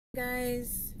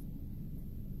Guys,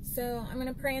 so I'm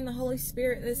gonna pray in the Holy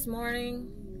Spirit this morning.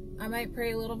 I might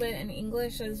pray a little bit in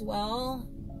English as well,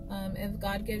 if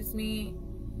God gives me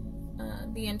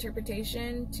the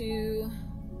interpretation to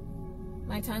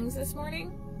my tongues this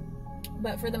morning.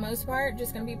 But for the most part,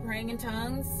 just gonna be praying in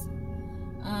tongues.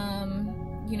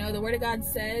 You know, the Word of God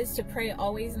says to pray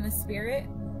always in the Spirit.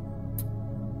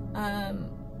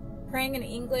 Praying in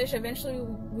English, eventually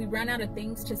we run out of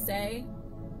things to say,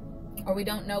 or we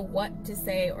don't know what to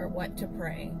say or what to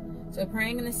pray. So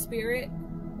praying in the Spirit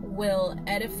will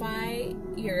edify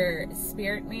your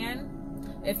spirit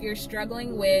man. If you're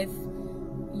struggling with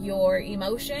your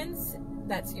emotions,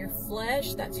 that's your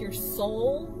flesh, that's your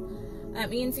soul. That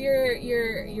means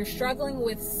you're struggling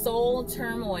with soul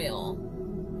turmoil.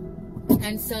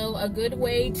 And so a good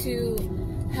way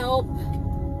to help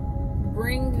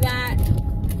bring that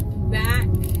back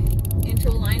into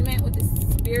alignment with the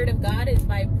Spirit of God is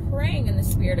by praying in the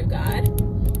Spirit of God,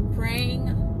 praying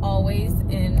always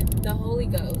in the Holy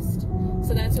Ghost.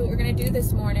 So that's what we're going to do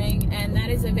this morning, and that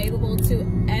is available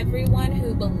to everyone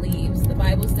who believes. The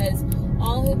Bible says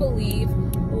all who believe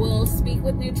will speak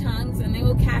with new tongues and they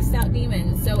will cast out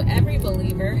demons. So every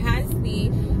believer has the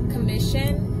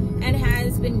commission and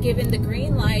has been given the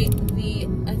green light, the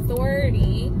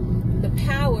authority, the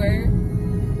power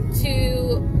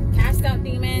to cast out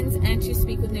demons and to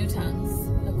speak with new tongues,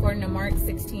 according to Mark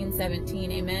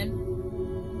 16:17.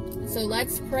 Amen. So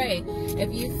let's pray.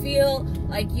 If you feel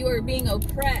like you are being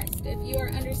oppressed, if you are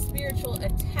under spiritual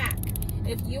attack,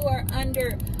 if you are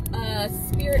under a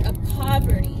spirit of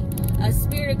poverty, a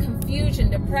spirit of confusion,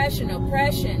 depression,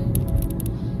 oppression,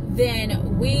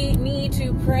 then we need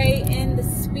to pray in the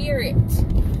Spirit.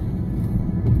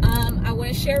 I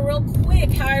want to share real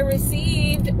quick how I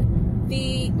received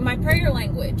my prayer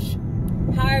language.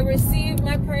 How I received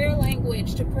my prayer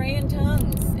language to pray in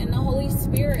tongues in the Holy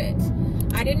Spirit.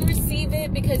 I didn't receive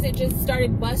it because it just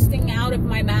started busting out of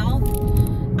my mouth.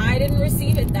 I didn't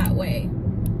receive it that way.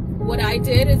 What I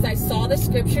did is I saw the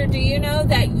scripture. Do you know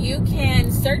that you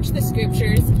can search the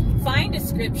scriptures, find a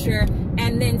scripture,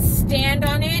 and then stand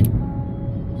on it?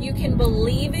 You can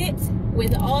believe it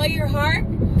with all your heart,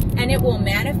 and it will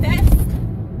manifest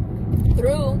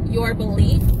through your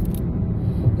belief.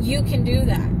 You can do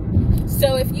that.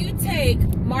 So if you take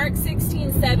Mark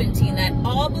 16:17, that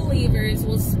all believers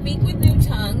will speak with new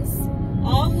tongues,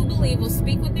 all who believe will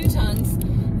speak with new tongues,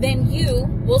 then you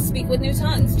will speak with new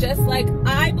tongues, just like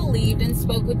I believed and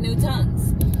spoke with new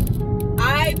tongues.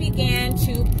 I began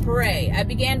to pray. I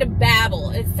began to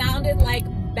babble. It sounded like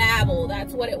babble.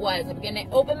 That's what it was. I began to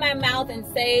open my mouth and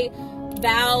say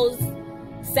vowels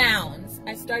sounds.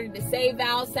 I started to say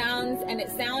vowel sounds, and it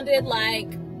sounded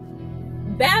like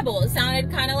babble. It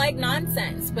sounded kind of like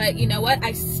nonsense, but you know what?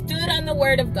 I stood on the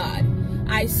Word of God.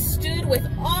 I stood with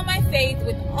all my faith,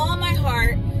 with all my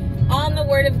heart on the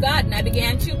Word of God, and I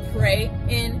began to pray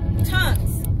in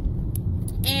tongues.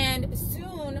 And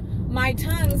soon my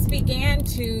tongues began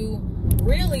to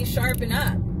really sharpen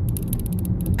up,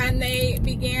 and they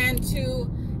began to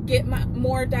get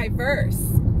more diverse.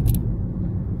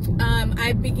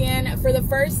 I began, for the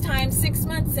first time, 6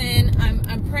 months in,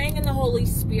 I'm praying in the Holy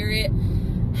Spirit,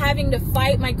 having to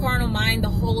fight my carnal mind the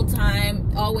whole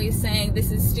time, always saying,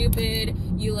 this is stupid,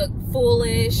 you look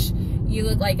foolish, you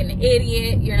look like an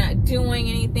idiot, you're not doing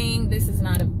anything, this is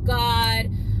not of God.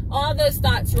 All those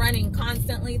thoughts running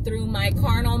constantly through my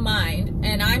carnal mind,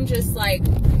 and I'm just like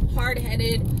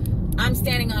hard-headed. I'm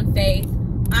standing on faith.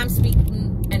 I'm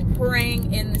speaking and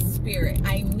praying in the Spirit.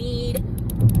 I need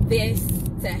this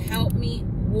to help me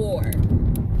war.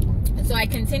 And so I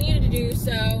continue to do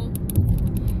so.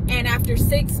 And after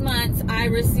 6 months, I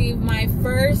received my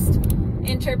first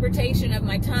interpretation of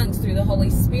my tongues through the Holy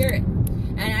Spirit.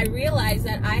 And I realized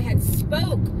that I had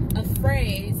spoke a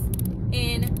phrase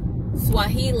in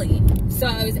Swahili. So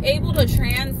I was able to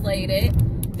translate it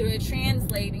through a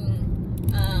translating,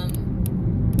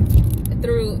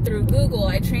 through Google.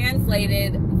 I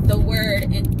translated the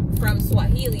word from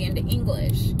Swahili into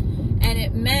English. And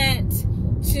it meant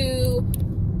to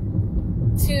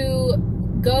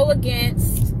go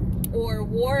against or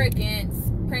war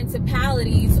against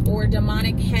principalities or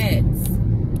demonic heads.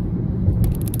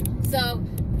 So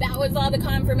that was all the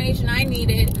confirmation I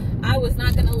needed. I was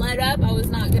not going to let up. I was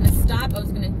not going to stop. I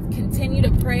was going to continue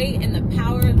to pray in the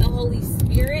power of the Holy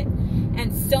Spirit.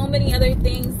 And so many other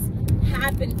things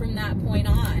happened from that point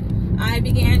on. I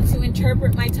began to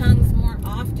interpret my tongues more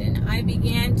often. I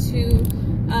began to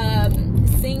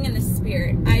sing in the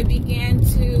Spirit. I began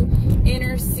to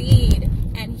intercede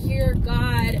and hear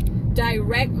God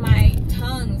direct my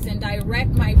tongues and direct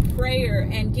my prayer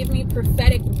and give me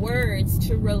prophetic words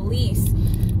to release.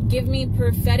 Give me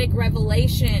prophetic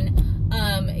revelation.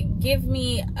 Give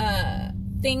me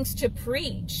things to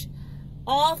preach.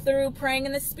 All through praying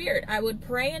in the Spirit. I would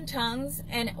pray in tongues,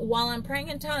 and while I'm praying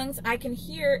in tongues, I can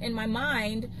hear in my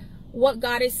mind what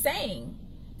God is saying.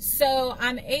 So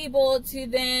I'm able to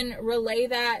then relay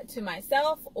that to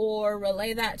myself or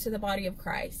relay that to the body of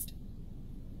Christ.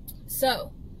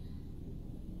 So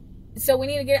we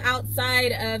need to get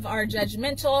outside of our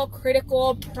judgmental,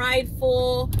 critical,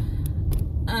 prideful,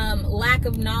 lack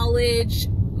of knowledge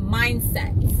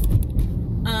mindsets.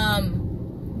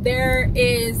 There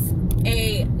is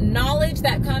a knowledge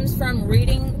that comes from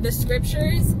reading the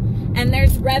scriptures, and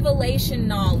there's revelation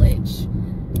knowledge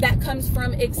that comes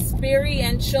from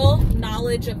experiential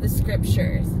knowledge of the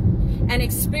scriptures. And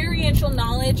experiential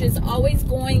knowledge is always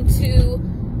going to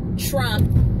trump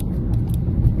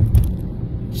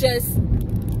just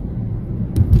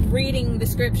reading the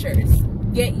scriptures.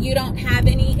 Yet you don't have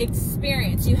any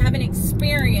experience. You haven't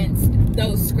experienced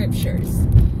those scriptures.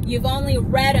 You've only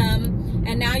read them,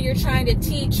 and now you're trying to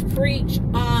teach, preach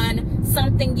on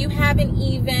something you haven't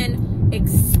even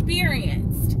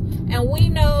experienced. And we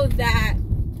know that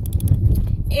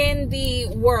in the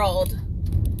world,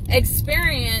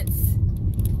 experience,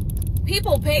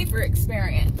 people pay for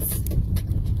experience.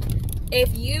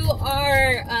 If you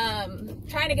are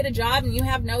trying to get a job and you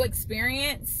have no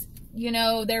experience, you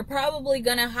know, they're probably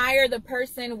going to hire the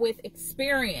person with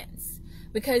experience,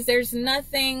 because there's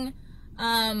nothing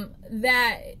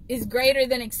that is greater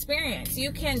than experience.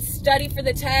 You can study for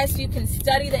the test, you can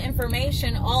study the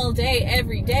information all day,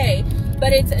 every day,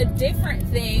 but it's a different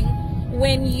thing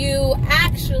when you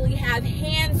actually have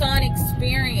hands-on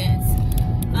experience.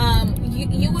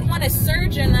 You would want a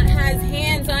surgeon that has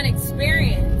hands-on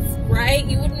experience, right?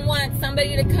 You wouldn't want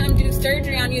somebody to come do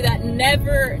surgery on you that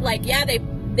never, like, yeah, they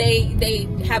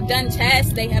have done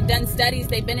tests, they have done studies,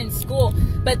 they've been in school,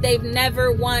 but they've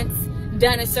never once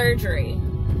done a surgery.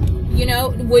 You know,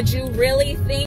 would you really think